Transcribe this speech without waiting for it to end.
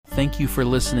thank you for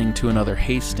listening to another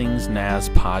Hastings Naz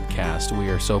podcast. We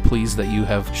are so pleased that you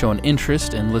have shown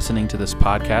interest in listening to this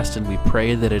podcast, and we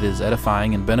pray that it is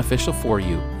edifying and beneficial for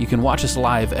you. You can watch us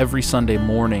live every Sunday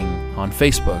morning on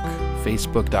Facebook,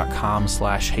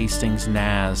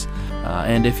 facebook.com/HastingsNaz.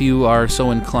 And if you are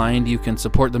so inclined, you can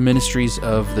support the ministries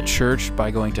of the church by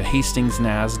going to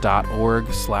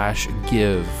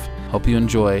hastingsnaz.org/give. Hope you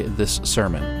enjoy this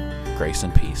sermon. Grace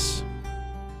and peace.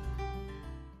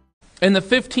 In the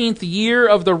 15th year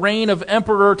of the reign of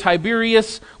Emperor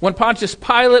Tiberius, when Pontius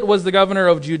Pilate was the governor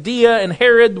of Judea, and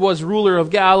Herod was ruler of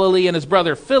Galilee, and his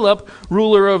brother Philip,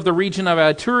 ruler of the region of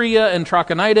Iturea and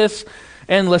Trachonitis,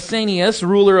 and Lysanias,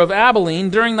 ruler of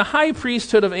Abilene, during the high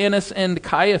priesthood of Annas and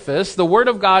Caiaphas, the word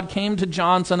of God came to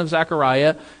John, son of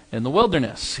Zechariah, in the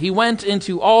wilderness. He went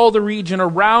into all the region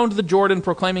around the Jordan,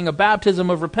 proclaiming a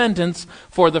baptism of repentance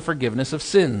for the forgiveness of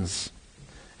sins.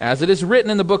 As it is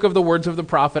written in the book of the words of the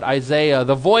prophet Isaiah,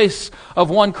 the voice of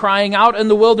one crying out in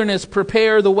the wilderness,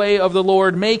 prepare the way of the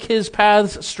Lord, make his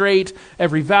paths straight.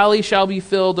 Every valley shall be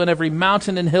filled, and every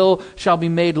mountain and hill shall be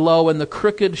made low, and the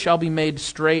crooked shall be made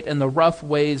straight, and the rough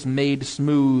ways made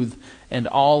smooth, and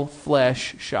all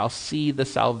flesh shall see the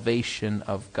salvation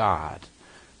of God.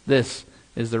 This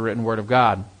is the written word of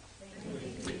God.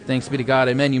 Thanks be to God.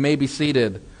 Amen. You may be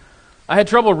seated. I had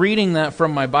trouble reading that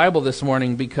from my Bible this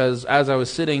morning because as I was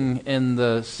sitting in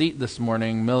the seat this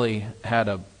morning, Millie had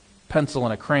a pencil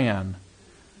and a crayon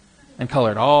and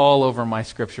colored all over my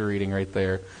scripture reading right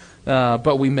there.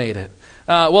 But we made it.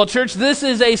 Well, church, this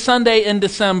is a Sunday in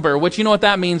December, which you know what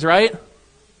that means, right?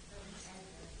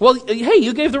 Well, hey,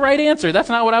 you gave the right answer. That's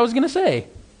not what I was going to say.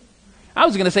 I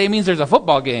was going to say it means there's a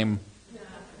football game.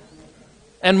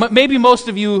 And maybe most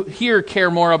of you here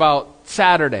care more about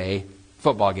Saturday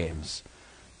football games.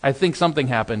 I think something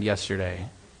happened yesterday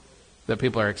that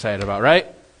people are excited about, right?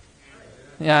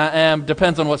 Yeah,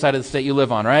 depends on what side of the state you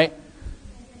live on, right?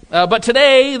 But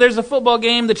today, there's a football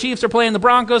game. The Chiefs are playing the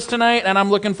Broncos tonight, and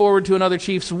I'm looking forward to another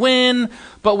Chiefs win.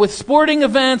 But with sporting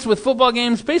events, with football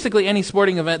games, basically any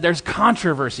sporting event, there's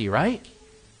controversy, right?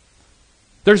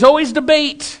 There's always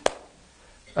debate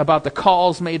about the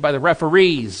calls made by the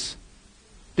referees.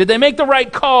 Did they make the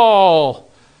right call?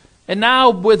 And now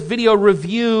with video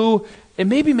review, it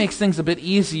maybe makes things a bit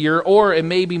easier, or it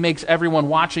maybe makes everyone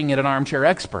watching it an armchair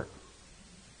expert.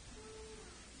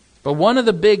 But one of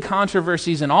the big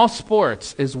controversies in all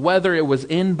sports is whether it was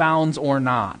in bounds or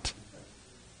not.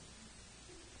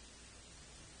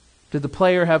 Did the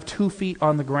player have 2 feet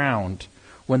on the ground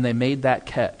when they made that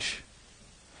catch?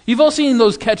 You've all seen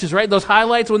those catches, right? Those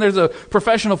highlights when there's a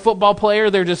professional football player,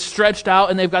 they're just stretched out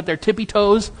and they've got their tippy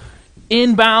toes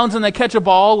in bounds and they catch a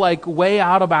ball like way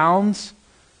out of bounds.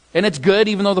 And it's good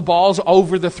even though the ball's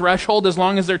over the threshold as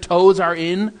long as their toes are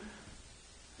in.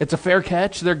 It's a fair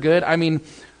catch. They're good. I mean,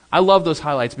 I love those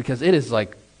highlights because it is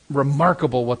like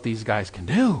remarkable what these guys can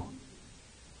do.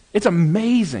 It's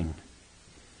amazing.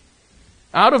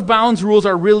 Out of bounds rules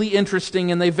are really interesting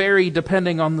and they vary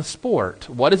depending on the sport.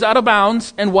 What is out of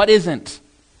bounds and what isn't?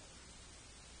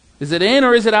 Is it in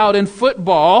or is it out? In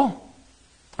football,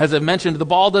 as I mentioned, the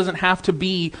ball doesn't have to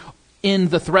be in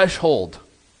the threshold.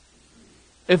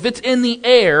 If it's in the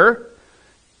air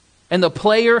and the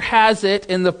player has it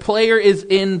and the player is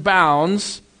in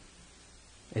bounds,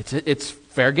 it's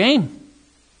fair game.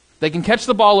 They can catch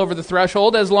the ball over the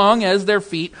threshold as long as their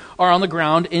feet are on the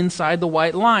ground inside the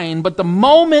white line. But the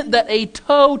moment that a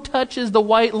toe touches the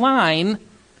white line,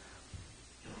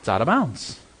 it's out of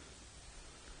bounds.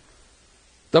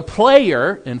 The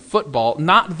player in football,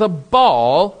 not the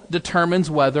ball, determines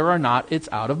whether or not it's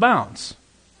out of bounds.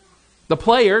 The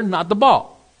player, not the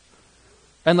ball.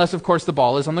 Unless, of course, the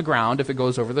ball is on the ground if it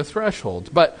goes over the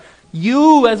threshold. But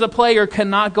you, as a player,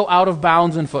 cannot go out of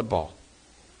bounds in football.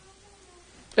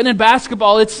 And in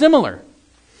basketball, it's similar.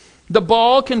 The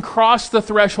ball can cross the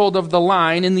threshold of the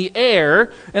line in the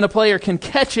air, and a player can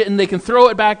catch it and they can throw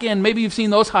it back in. Maybe you've seen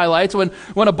those highlights when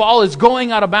a ball is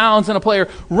going out of bounds and a player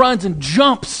runs and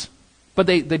jumps. But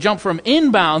they jump from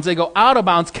inbounds, they go out of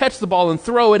bounds, catch the ball, and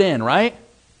throw it in, right?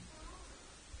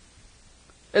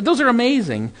 Those are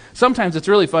amazing. Sometimes it's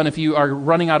really fun if you are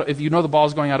running out, if you know the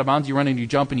ball's going out of bounds, you run and you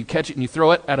jump and you catch it and you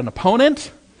throw it at an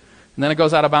opponent. And then it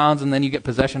goes out of bounds, and then you get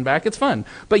possession back. It's fun.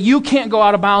 But you can't go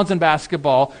out of bounds in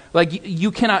basketball. Like,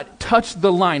 you cannot touch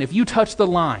the line. If you touch the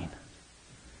line,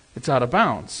 it's out of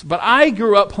bounds. But I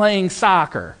grew up playing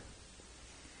soccer.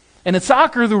 And in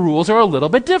soccer, the rules are a little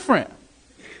bit different.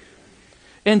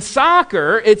 In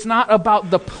soccer, it's not about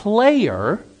the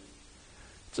player.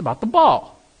 It's about the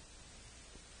ball.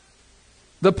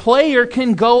 The player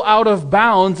can go out of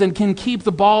bounds and can keep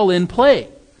the ball in play.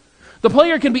 The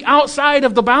player can be outside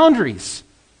of the boundaries.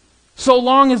 so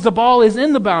long as the ball is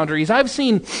in the boundaries. I've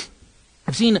seen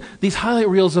these highlight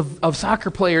reels of soccer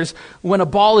players, when a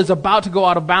ball is about to go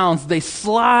out of bounds, they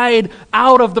slide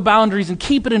out of the boundaries and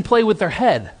keep it in play with their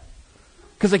head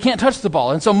because they can't touch the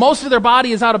ball. And so most of their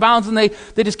body is out of bounds, and they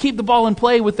just keep the ball in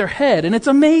play with their head. And it's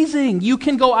amazing. You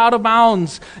can go out of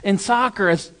bounds in soccer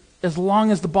as long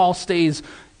as the ball stays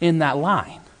in that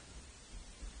line.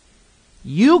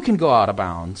 You can go out of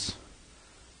bounds,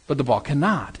 but the ball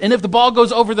cannot. And if the ball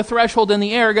goes over the threshold in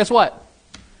the air, guess what?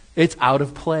 It's out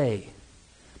of play.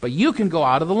 But you can go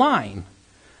out of the line.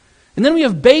 And then we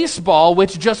have baseball,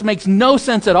 which just makes no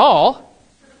sense at all.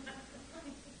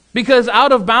 Because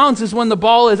out of bounds is when the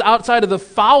ball is outside of the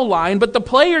foul line, but the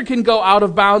player can go out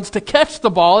of bounds to catch the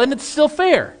ball, and it's still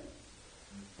fair.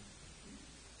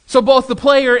 So both the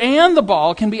player and the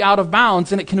ball can be out of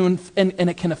bounds, and it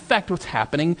can affect what's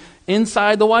happening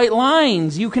inside the white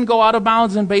lines. You can go out of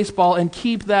bounds in baseball and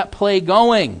keep that play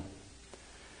going.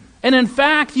 And in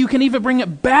fact, you can even bring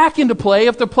it back into play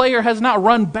if the player has not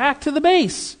run back to the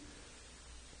base.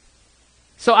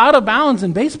 So out of bounds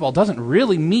in baseball doesn't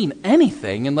really mean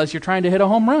anything unless you're trying to hit a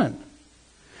home run.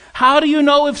 How do you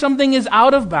know if something is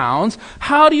out of bounds?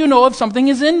 How do you know if something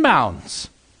is in bounds?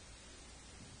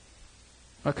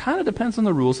 Well, it kind of depends on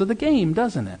the rules of the game,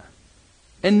 doesn't it?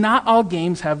 And not all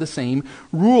games have the same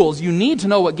rules. You need to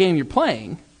know what game you're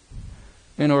playing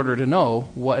in order to know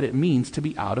what it means to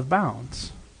be out of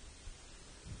bounds.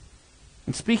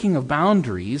 And speaking of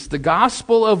boundaries, the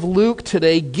Gospel of Luke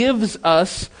today gives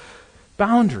us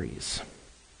boundaries.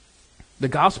 The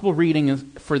Gospel reading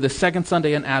for the second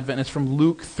Sunday in Advent is from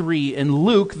Luke 3. And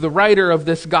Luke, the writer of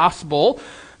this Gospel,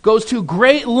 goes to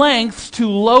great lengths to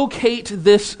locate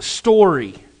this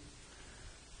story.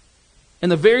 In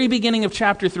the very beginning of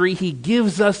chapter 3, he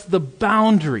gives us the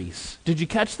boundaries. Did you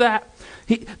catch that?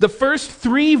 The first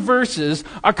 3 verses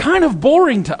are kind of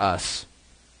boring to us.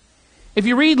 If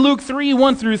you read Luke 3,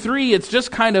 1 through 3, it's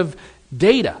just kind of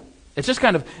data. It's just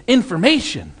kind of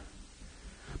information.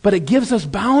 But it gives us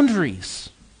boundaries.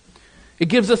 It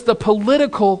gives us the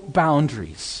political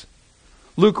boundaries.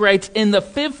 Luke writes, in the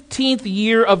 15th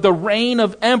year of the reign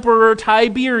of Emperor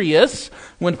Tiberius,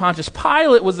 when Pontius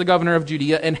Pilate was the governor of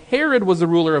Judea and Herod was the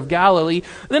ruler of Galilee,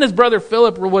 then his brother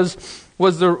Philip was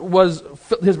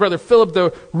his brother Philip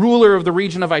the ruler of the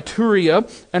region of Iturea,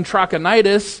 and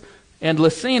Trachonitis and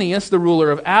Lysanias, the ruler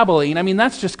of Abilene. I mean,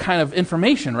 that's just kind of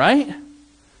information, right?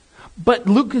 But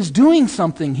Luke is doing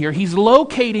something here. He's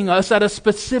locating us at a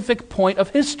specific point of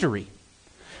history,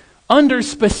 under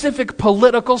specific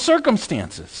political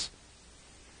circumstances.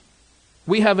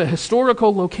 We have a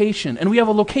historical location, and we have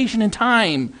a location in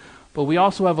time, but we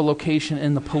also have a location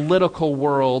in the political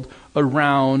world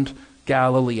around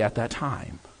Galilee at that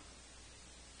time.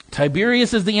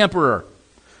 Tiberius is the emperor.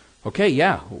 Okay,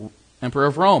 yeah. Emperor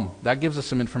of Rome. That gives us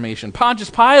some information.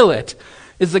 Pontius Pilate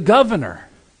is the governor.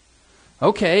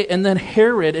 Okay, and then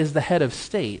Herod is the head of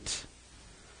state.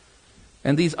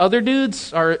 And these other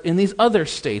dudes are in these other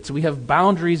states. We have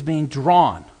boundaries being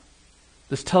drawn.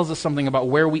 This tells us something about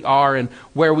where we are and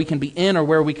where we can be in or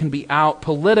where we can be out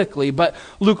politically. But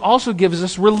Luke also gives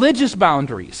us religious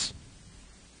boundaries.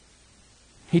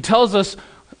 He tells us,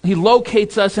 he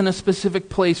locates us in a specific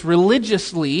place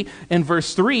religiously in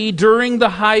verse 3 during the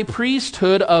high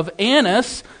priesthood of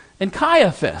Annas and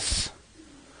Caiaphas.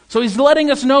 So he's letting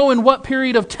us know in what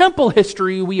period of temple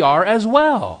history we are as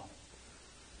well.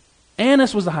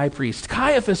 Annas was the high priest.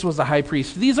 Caiaphas was the high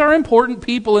priest. These are important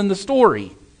people in the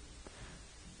story.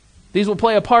 These will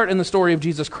play a part in the story of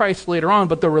Jesus Christ later on,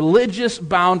 but the religious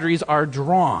boundaries are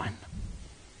drawn.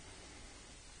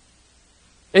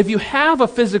 If you have a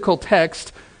physical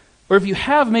text, or if you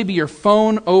have maybe your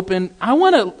phone open, I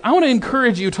want to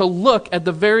encourage you to look at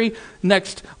the very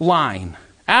next line.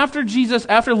 After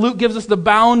Luke gives us the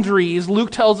boundaries,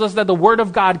 Luke tells us that the Word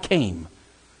of God came.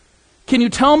 Can you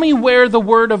tell me where the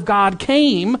Word of God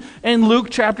came in Luke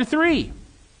chapter 3?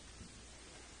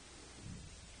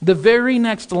 The very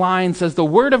next line says, the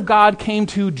Word of God came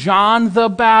to John the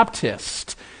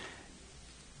Baptist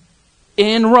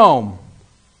in Rome.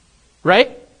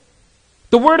 Right?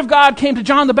 The Word of God came to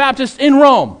John the Baptist in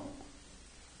Rome,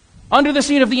 under the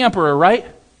seat of the emperor, right?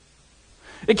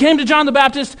 It came to John the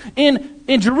Baptist in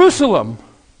Jerusalem,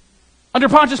 under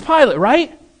Pontius Pilate,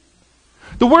 right?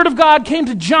 The Word of God came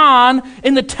to John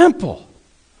in the temple,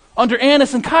 under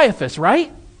Annas and Caiaphas,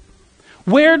 right?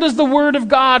 Where does the Word of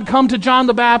God come to John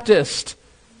the Baptist?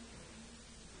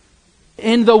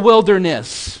 In the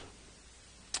wilderness.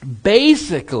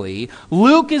 Basically,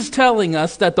 Luke is telling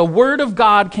us that the Word of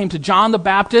God came to John the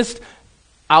Baptist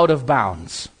out of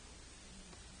bounds.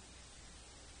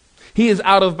 He is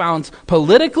out of bounds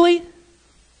politically.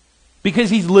 because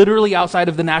he's literally outside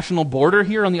of the national border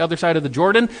here on the other side of the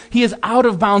Jordan. He is out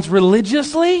of bounds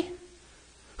religiously.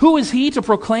 Who is he to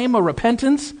proclaim a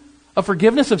repentance, a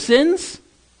forgiveness of sins?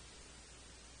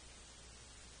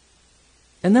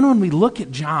 And then when we look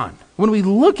at John, when we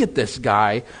look at this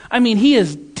guy, I mean, he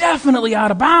is definitely out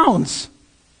of bounds.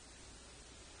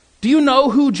 Do you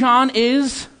know who John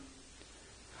is?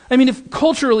 I mean, if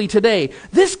culturally today,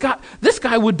 this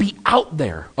guy would be out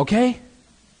there, okay?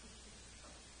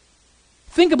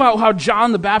 Think about how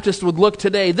John the Baptist would look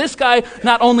today. This guy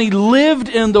not only lived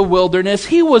in the wilderness,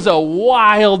 he was a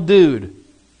wild dude.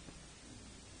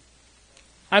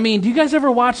 I mean, do you guys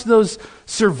ever watch those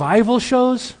survival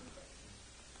shows?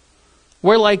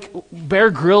 Where like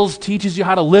Bear Grylls teaches you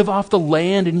how to live off the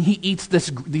land and he eats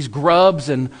these grubs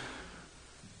and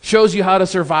shows you how to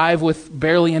survive with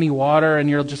barely any water, and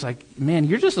you're just like, man,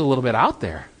 you're just a little bit out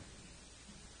there.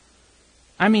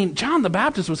 I mean, John the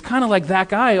Baptist was kind of like that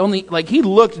guy, only like he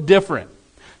looked different.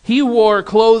 He wore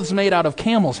clothes made out of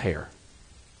camel's hair.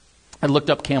 I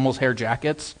looked up camel's hair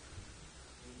jackets.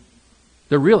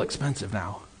 They're real expensive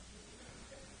now.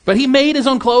 But he made his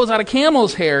own clothes out of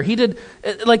camel's hair. He did,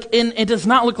 and it does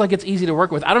not look like it's easy to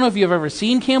work with. I don't know if you've ever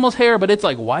seen camel's hair, but it's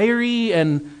like wiry,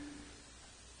 and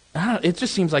it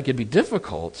just seems like it'd be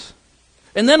difficult.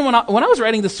 And then when I was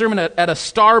writing this sermon at a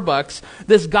Starbucks,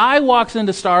 this guy walks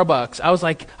into Starbucks. I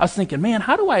was thinking, man,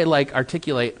 how do I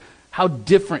articulate how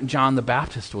different John the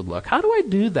Baptist would look? How do I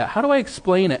do that? How do I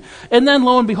explain it? And then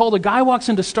lo and behold, a guy walks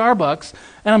into Starbucks,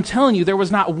 and I'm telling you, there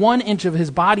was not 1 inch of his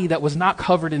body that was not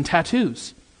covered in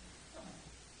tattoos.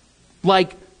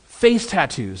 Like face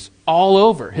tattoos all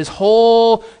over.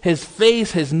 His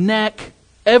face, his neck,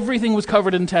 everything was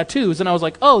covered in tattoos. And I was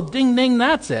like, oh, ding, ding,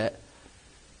 that's it.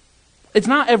 It's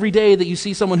not every day that you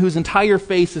see someone whose entire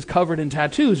face is covered in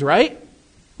tattoos, right?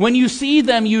 When you see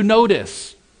them, you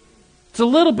notice. It's a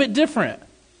little bit different.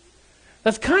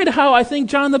 That's kind of how I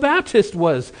think John the Baptist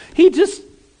was.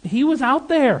 He was out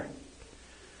there.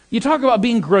 You talk about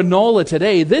being granola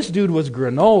today. This dude was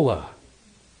granola.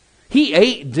 He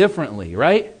ate differently,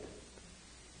 right?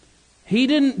 He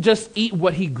didn't just eat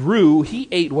what he grew. He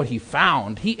ate what he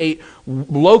found. He ate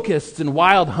locusts and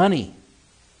wild honey.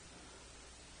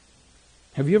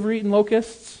 Have you ever eaten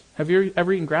locusts? Have you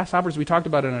ever eaten grasshoppers? We talked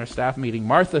about it in our staff meeting.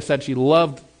 Martha said she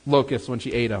loved locusts when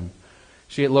she ate them.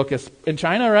 She ate locusts in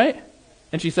China, right?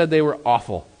 And she said they were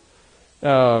awful.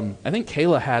 I think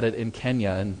Kayla had it in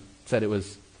Kenya and said it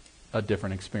was a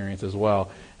different experience as well.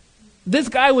 This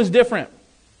guy was different.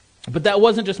 But that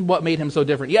wasn't just what made him so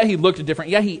different. Yeah, he looked different.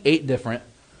 Yeah, he ate different.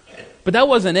 But that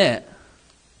wasn't it.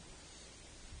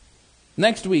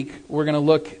 Next week, we're going to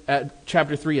look at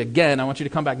chapter 3 again. I want you to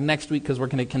come back next week because we're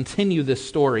going to continue this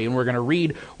story and we're going to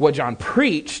read what John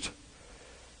preached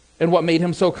and what made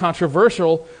him so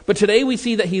controversial. But today we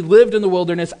see that he lived in the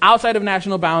wilderness outside of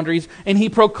national boundaries and he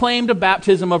proclaimed a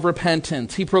baptism of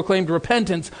repentance. He proclaimed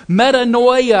repentance,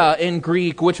 metanoia in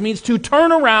Greek, which means to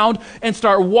turn around and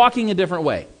start walking a different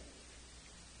way.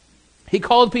 He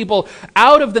called people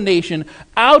out of the nation,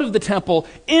 out of the temple,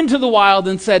 into the wild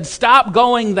and said, stop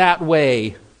going that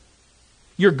way.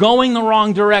 You're going the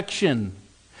wrong direction.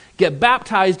 Get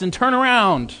baptized and turn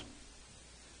around.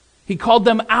 He called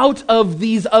them out of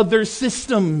these other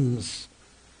systems.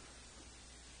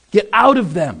 Get out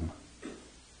of them.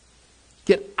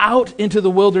 Get out into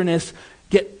the wilderness,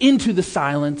 get into the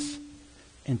silence,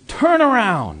 and turn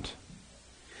around.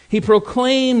 He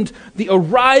proclaimed the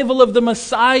arrival of the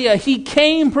Messiah. He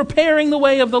came preparing the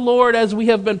way of the Lord as we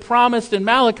have been promised in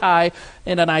Malachi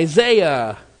and in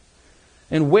Isaiah.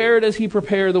 And where does he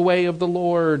prepare the way of the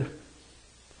Lord?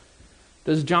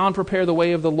 Does John prepare the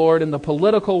way of the Lord in the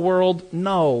political world?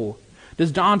 No.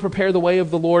 Does John prepare the way of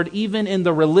the Lord even in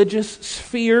the religious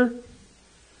sphere?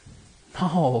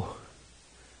 No.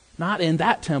 Not in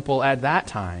that temple at that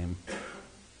time.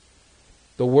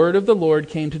 The word of the Lord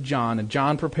came to John, and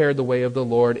John prepared the way of the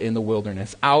Lord in the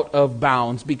wilderness, out of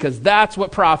bounds, because that's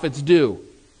what prophets do.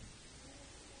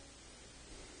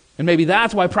 And maybe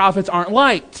that's why prophets aren't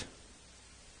liked.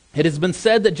 It has been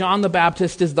said that John the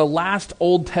Baptist is the last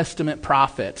Old Testament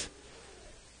prophet.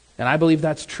 And I believe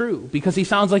that's true, because he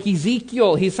sounds like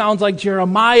Ezekiel, he sounds like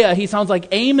Jeremiah, he sounds like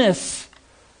Amos.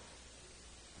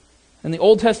 And the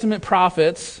Old Testament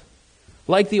prophets,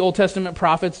 like the Old Testament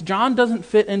prophets, John doesn't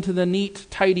fit into the neat,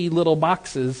 tidy little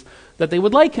boxes that they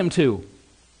would like him to.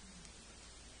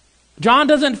 John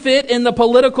doesn't fit in the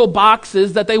political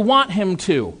boxes that they want him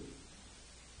to.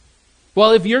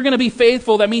 Well, if you're going to be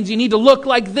faithful, that means you need to look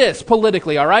like this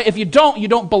politically, all right? If you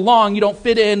don't belong, you don't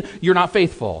fit in, you're not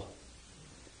faithful.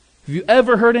 Have you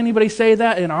ever heard anybody say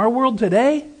that in our world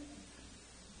today?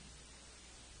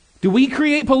 Do we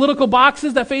create political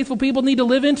boxes that faithful people need to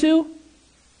live into?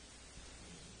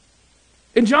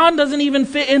 And John doesn't even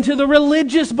fit into the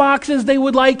religious boxes they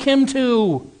would like him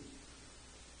to.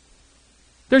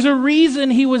 There's a reason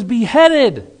he was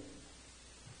beheaded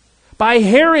by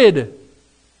Herod,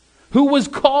 who was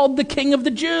called the King of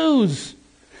the Jews.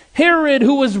 Herod,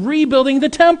 who was rebuilding the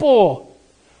temple,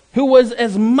 who was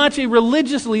as much a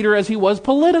religious leader as he was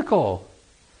political.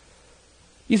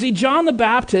 You see, John the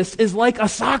Baptist is like a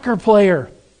soccer player.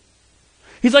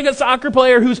 He's like a soccer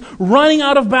player who's running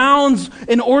out of bounds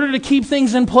in order to keep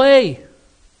things in play.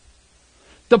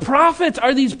 The prophets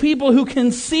are these people who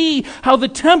can see how the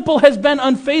temple has been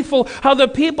unfaithful, how the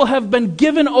people have been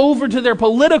given over to their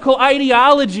political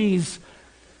ideologies,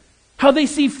 how they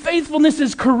see faithfulness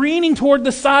is careening toward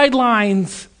the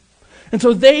sidelines. And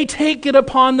so they take it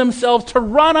upon themselves to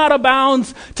run out of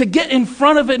bounds, to get in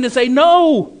front of it and to say,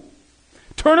 no,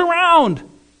 turn around.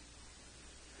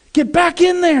 Get back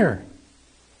in there.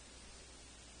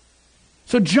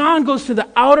 So John goes to the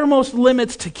outermost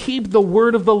limits to keep the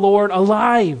word of the Lord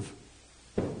alive.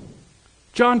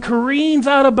 John careens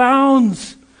out of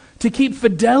bounds to keep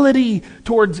fidelity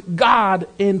towards God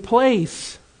in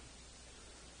place.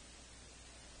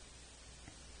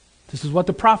 This is what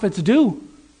the prophets do.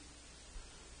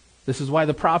 This is why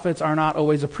the prophets are not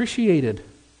always appreciated.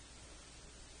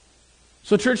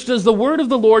 So church, does the word of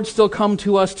the Lord still come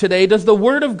to us today? Does the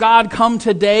word of God come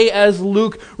today as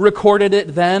Luke recorded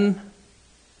it then?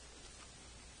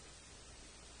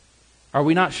 Are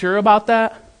we not sure about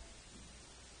that?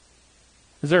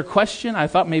 Is there a question? I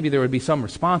thought maybe there would be some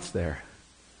response there.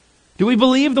 Do we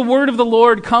believe the word of the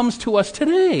Lord comes to us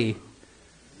today?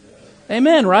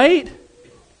 Amen, right?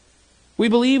 We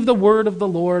believe the word of the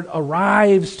Lord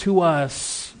arrives to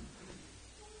us.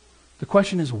 The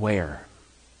question is where?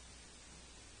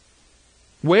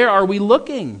 Where are we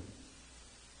looking?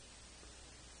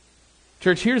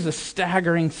 Church, here's a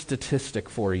staggering statistic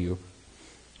for you.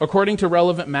 According to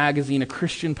Relevant Magazine, a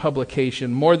Christian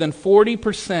publication, more than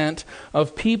 40%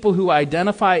 of people who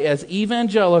identify as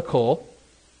evangelical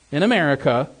in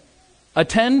America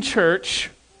attend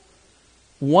church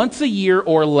once a year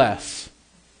or less.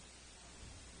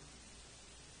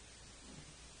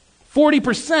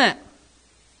 40%.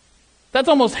 That's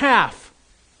almost half.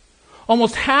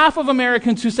 Almost half of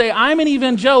Americans who say, I'm an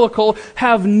evangelical,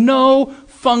 have no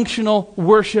functional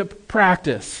worship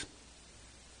practice.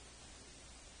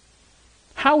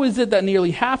 How is it that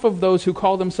nearly half of those who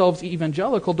call themselves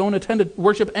evangelical don't attend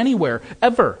worship anywhere,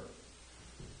 ever?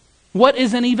 What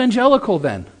is an evangelical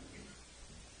then?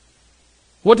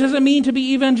 What does it mean to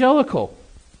be evangelical?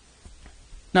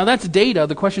 Now that's data.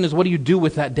 The question is, what do you do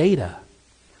with that data?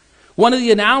 One of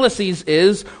the analyses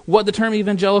is what the term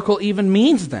evangelical even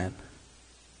means then.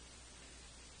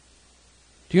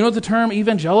 Do you know what the term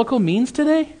evangelical means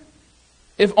today?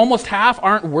 If almost half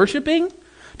aren't worshiping,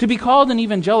 to be called an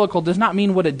evangelical does not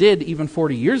mean what it did even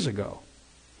 40 years ago.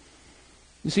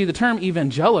 You see, the term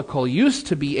evangelical used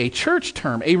to be a church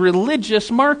term, a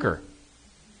religious marker,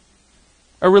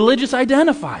 a religious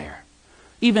identifier.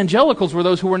 Evangelicals were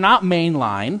those who were not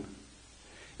mainline.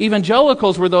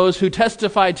 Evangelicals were those who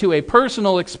testified to a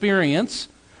personal experience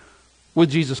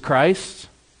with Jesus Christ.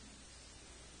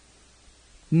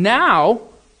 Now,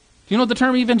 do you know what the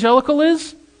term evangelical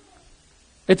is?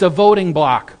 It's a voting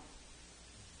block.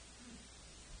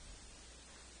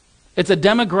 It's a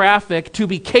demographic to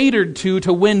be catered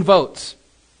to win votes.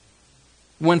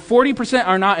 When 40%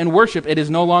 are not in worship, it is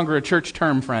no longer a church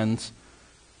term, friends.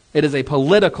 It is a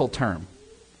political term.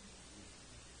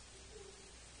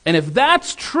 And if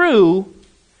that's true,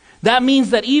 that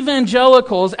means that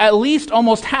evangelicals, at least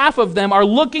almost half of them, are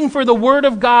looking for the word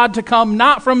of God to come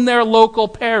not from their local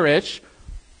parish,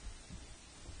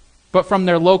 but from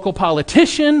their local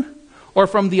politician, or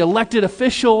from the elected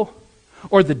official,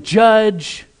 or the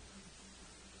judge.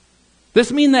 This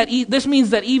means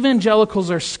that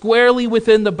evangelicals are squarely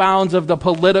within the bounds of the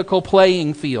political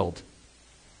playing field.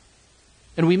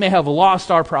 And we may have lost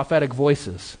our prophetic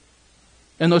voices.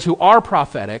 And those who are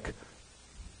prophetic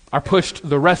are pushed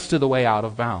the rest of the way out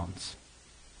of bounds.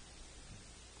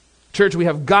 Church, we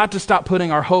have got to stop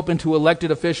putting our hope into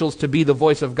elected officials to be the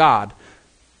voice of God.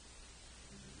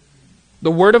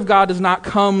 The word of God does not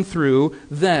come through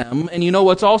them. And you know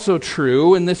what's also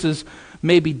true, and this is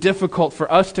maybe difficult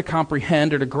for us to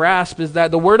comprehend or to grasp, is that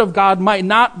the word of God might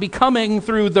not be coming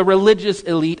through the religious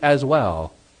elite as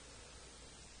well.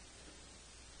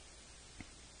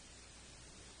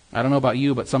 I don't know about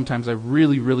you, but sometimes I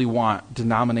really, really want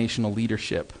denominational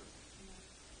leadership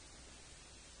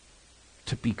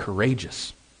to be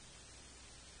courageous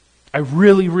I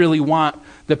really, really want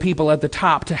the people at the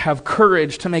top to have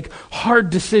courage to make hard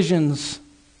decisions,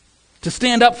 to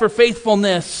stand up for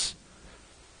faithfulness.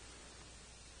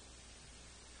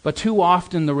 But too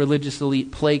often the religious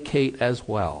elite placate as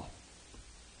well.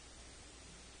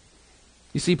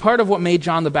 You see, part of what made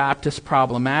John the Baptist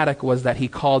problematic was that he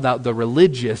called out the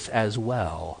religious as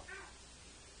well.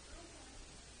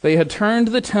 They had turned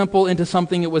the temple into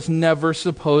something it was never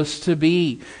supposed to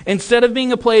be. Instead of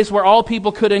being a place where all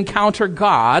people could encounter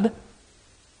God,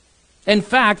 in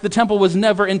fact, the temple was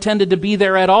never intended to be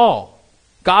there at all.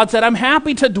 God said, I'm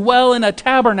happy to dwell in a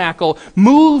tabernacle,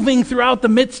 moving throughout the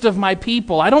midst of my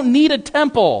people. I don't need a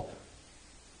temple.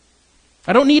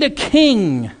 I don't need a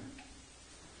king.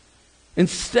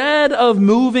 Instead of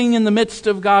moving in the midst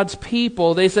of God's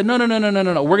people, they said, no. We're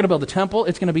going to build a temple.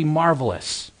 It's going to be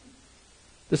marvelous.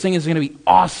 This thing is going to be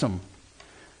awesome.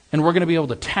 And we're going to be able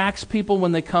to tax people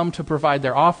when they come to provide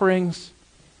their offerings.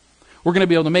 We're going to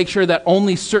be able to make sure that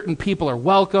only certain people are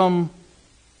welcome.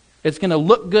 It's going to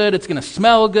look good. It's going to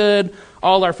smell good.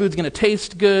 All our food's going to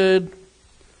taste good.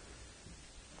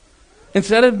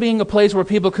 Instead of being a place where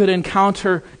people could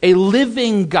encounter a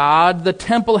living God, the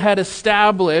temple had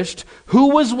established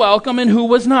who was welcome and who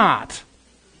was not.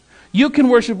 You can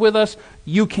worship with us,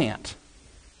 you can't.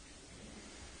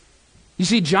 You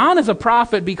see, John is a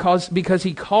prophet because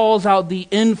he calls out the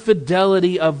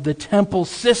infidelity of the temple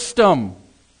system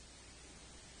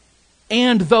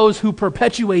and those who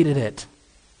perpetuated it.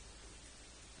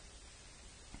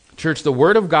 Church, the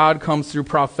Word of God comes through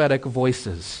prophetic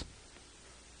voices.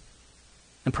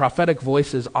 And prophetic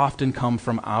voices often come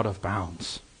from out of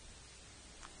bounds.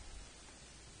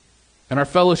 In our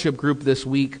fellowship group this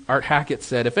week, Art Hackett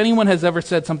said, if anyone has ever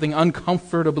said something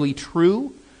uncomfortably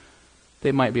true,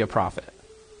 they might be a prophet.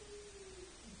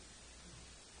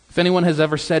 If anyone has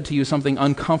ever said to you something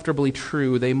uncomfortably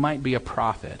true, they might be a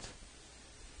prophet.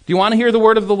 Do you want to hear the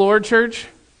word of the Lord, church?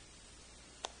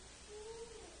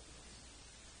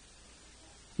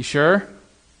 You sure?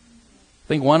 I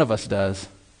think one of us does.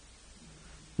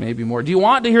 Maybe more. Do you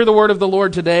want to hear the word of the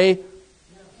Lord today?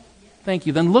 Thank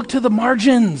you. Then look to the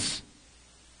margins.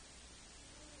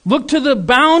 Look to the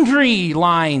boundary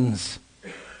lines.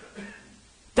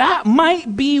 That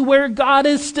might be where God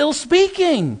is still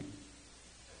speaking.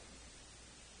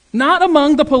 Not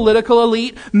among the political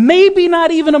elite, maybe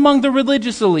not even among the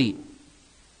religious elite,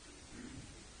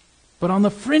 but on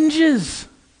the fringes,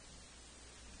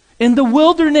 in the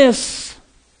wilderness.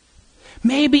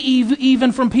 Maybe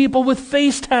even from people with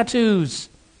face tattoos.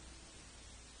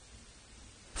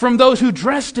 From those who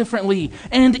dress differently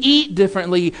and eat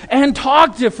differently and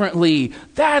talk differently.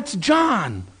 That's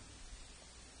John.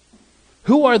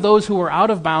 Who are those who are out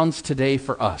of bounds today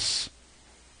for us?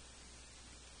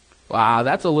 Wow,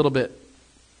 that's a little bit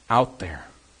out there.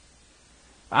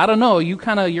 I don't know,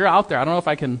 you're out there. I don't know if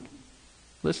I can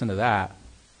listen to that.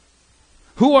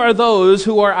 Who are those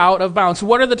who are out of bounds?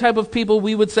 What are the type of people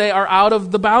we would say are out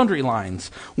of the boundary lines?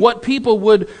 What people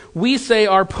would we say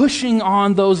are pushing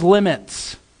on those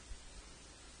limits?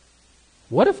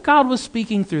 What if God was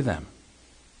speaking through them?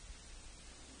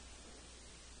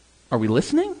 Are we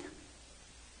listening?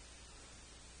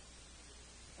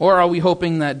 Or are we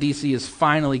hoping that DC is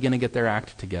finally going to get their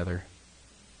act together?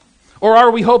 Or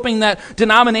are we hoping that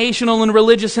denominational and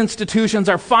religious institutions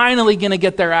are finally going to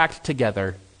get their act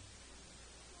together?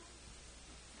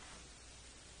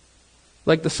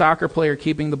 Like the soccer player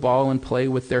keeping the ball in play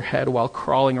with their head while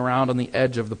crawling around on the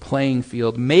edge of the playing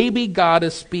field, maybe God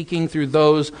is speaking through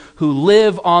those who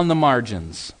live on the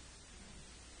margins.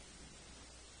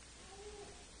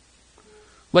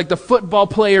 Like the football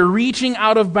player reaching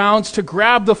out of bounds to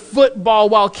grab the football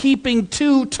while keeping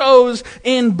 2 toes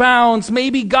in bounds.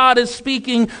 Maybe God is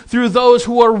speaking through those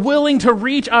who are willing to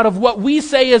reach out of what we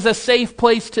say is a safe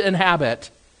place to inhabit.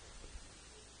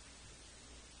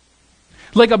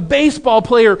 Like a baseball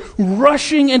player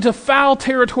rushing into foul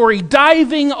territory,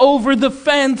 diving over the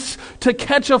fence to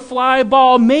catch a fly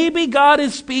ball. Maybe God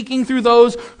is speaking through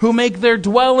those who make their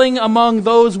dwelling among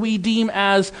those we deem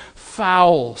as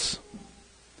fouls.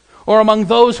 Or among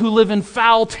those who live in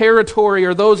foul territory,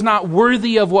 or those not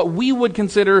worthy of what we would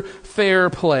consider fair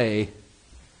play.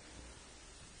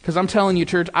 Because I'm telling you,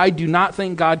 church, I do not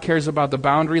think God cares about the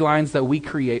boundary lines that we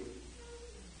create.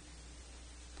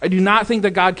 I do not think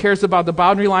that God cares about the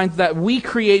boundary lines that we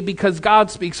create, because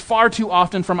God speaks far too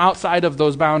often from outside of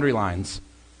those boundary lines.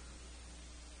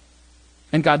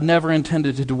 And God never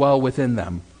intended to dwell within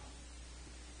them.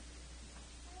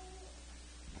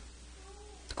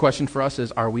 The question for us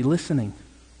is, are we listening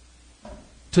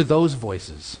to those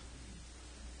voices?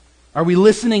 Are we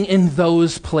listening in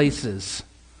those places?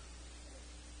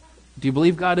 Do you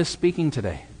believe God is speaking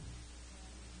today?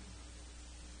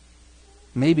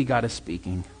 Maybe God is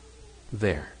speaking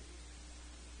there.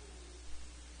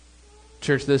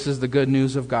 Church, this is the good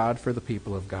news of God for the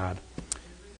people of God.